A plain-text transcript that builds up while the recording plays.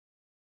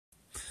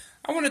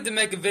I wanted to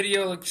make a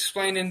video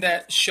explaining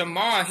that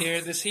Shama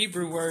here, this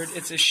Hebrew word,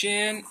 it's a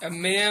shin, a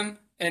mem,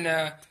 and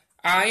a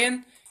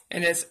ayin,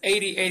 and it's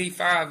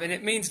 80-85, and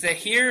it means to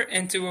hear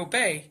and to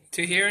obey,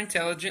 to hear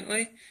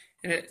intelligently,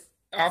 and it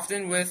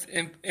often with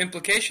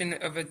implication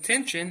of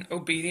attention,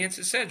 obedience,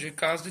 etc.,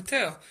 cause to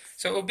tell.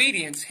 So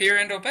obedience, hear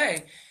and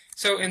obey.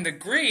 So in the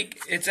Greek,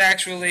 it's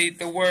actually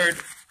the word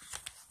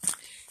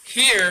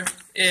here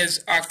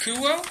is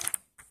Akouo,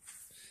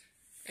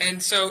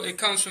 and so it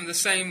comes from the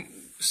same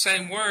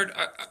word.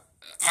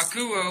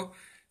 Akouo,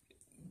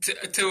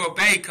 to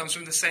obey, comes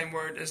from the same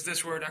word as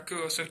this word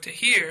Akouo. So to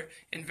hear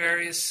in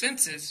various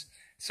senses.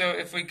 So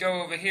if we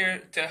go over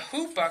here to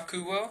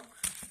Hupakouo,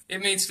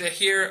 it means to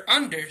hear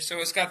under. So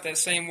it's got that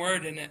same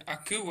word in it,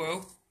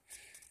 Akouo,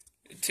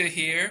 to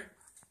hear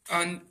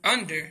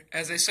under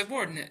as a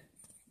subordinate.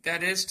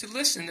 That is to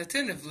listen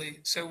attentively.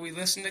 So we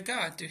listen to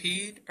God, to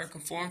heed or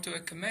conform to a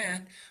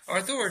command or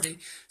authority.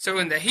 So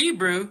in the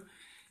Hebrew,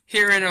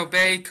 hear and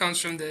obey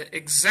comes from the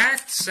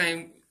exact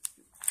same,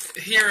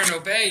 hear and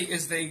obey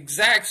is the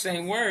exact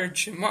same word,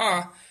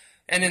 Shema.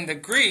 And in the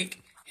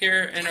Greek,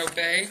 hear and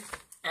obey,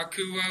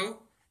 Akouo,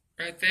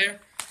 right there,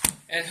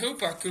 and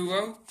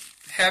Hupakouo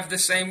have the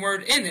same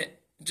word in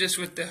it, just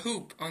with the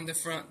hoop on the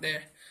front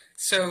there.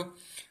 So,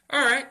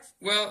 alright,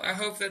 well, I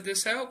hope that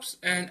this helps.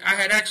 And I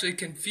had actually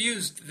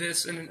confused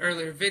this in an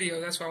earlier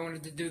video. That's why I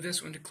wanted to do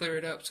this one to clear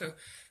it up. So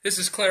this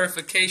is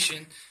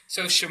clarification.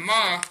 So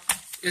Shema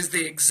is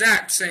the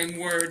exact same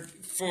word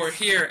for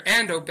hear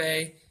and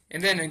obey.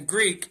 And then in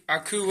Greek,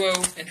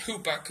 Akouo and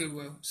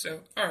Hupakouo.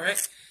 So,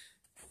 alright.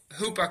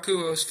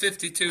 Hupakouo is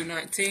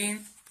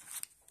 52:19.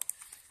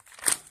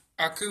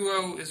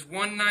 Akouo is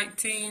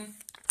 119.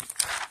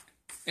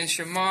 And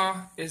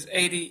Shema is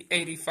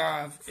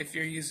 80-85 if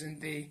you're using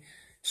the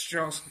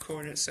Strong's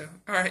Concordance. So,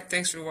 alright,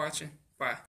 thanks for watching. Bye.